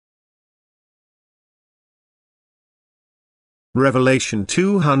Revelation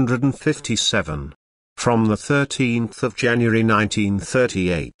 257. From the 13th of January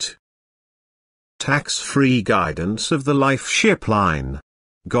 1938. Tax-free guidance of the Life Ship Line.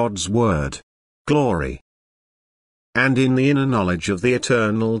 God's Word. Glory. And in the inner knowledge of the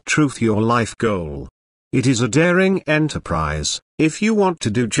eternal truth, your life goal. It is a daring enterprise, if you want to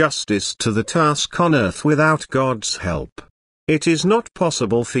do justice to the task on earth without God's help. It is not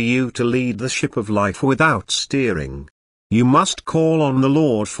possible for you to lead the ship of life without steering. You must call on the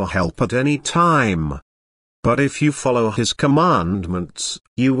Lord for help at any time. But if you follow His commandments,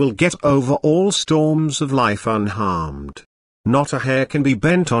 you will get over all storms of life unharmed. Not a hair can be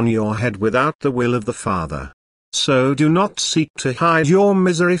bent on your head without the will of the Father. So do not seek to hide your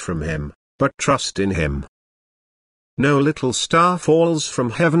misery from Him, but trust in Him. No little star falls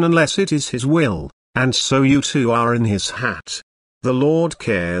from heaven unless it is His will, and so you too are in His hat. The Lord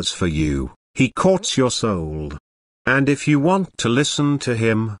cares for you, He courts your soul. And if you want to listen to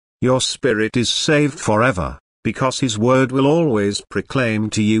Him, your spirit is saved forever, because His word will always proclaim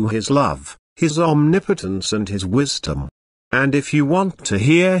to you His love, His omnipotence and His wisdom. And if you want to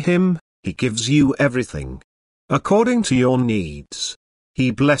hear Him, He gives you everything, according to your needs. He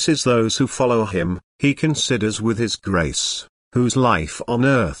blesses those who follow Him, He considers with His grace, whose life on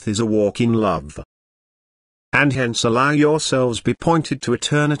earth is a walk in love. And hence allow yourselves be pointed to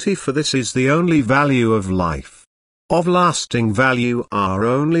eternity, for this is the only value of life. Of lasting value are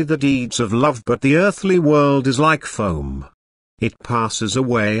only the deeds of love, but the earthly world is like foam. It passes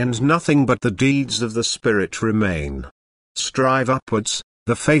away and nothing but the deeds of the Spirit remain. Strive upwards,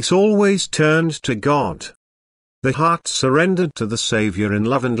 the face always turned to God. The heart surrendered to the Saviour in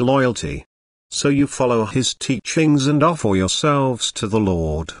love and loyalty. So you follow His teachings and offer yourselves to the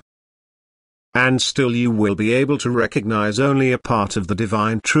Lord. And still you will be able to recognize only a part of the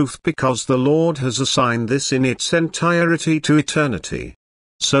divine truth, because the Lord has assigned this in its entirety to eternity.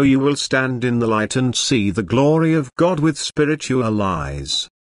 So you will stand in the light and see the glory of God with spiritual eyes.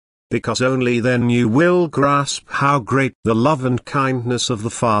 Because only then you will grasp how great the love and kindness of the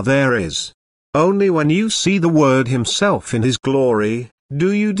Father is. Only when you see the Word Himself in His glory,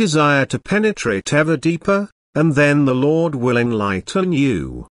 do you desire to penetrate ever deeper, and then the Lord will enlighten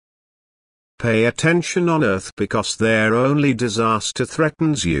you. Pay attention on earth, because there only disaster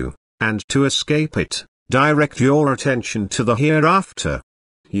threatens you, and to escape it, direct your attention to the hereafter.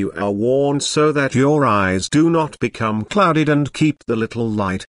 You are warned so that your eyes do not become clouded, and keep the little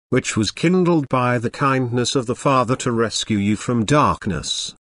light, which was kindled by the kindness of the Father to rescue you from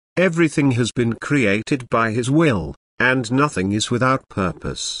darkness. Everything has been created by His will, and nothing is without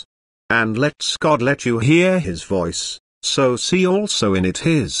purpose. And lets God let you hear His voice, so see also in it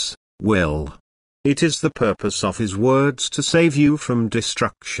His will. It is the purpose of His words to save you from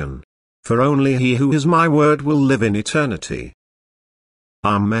destruction. For only he who has my word will live in eternity.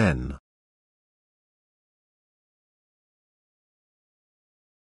 Amen.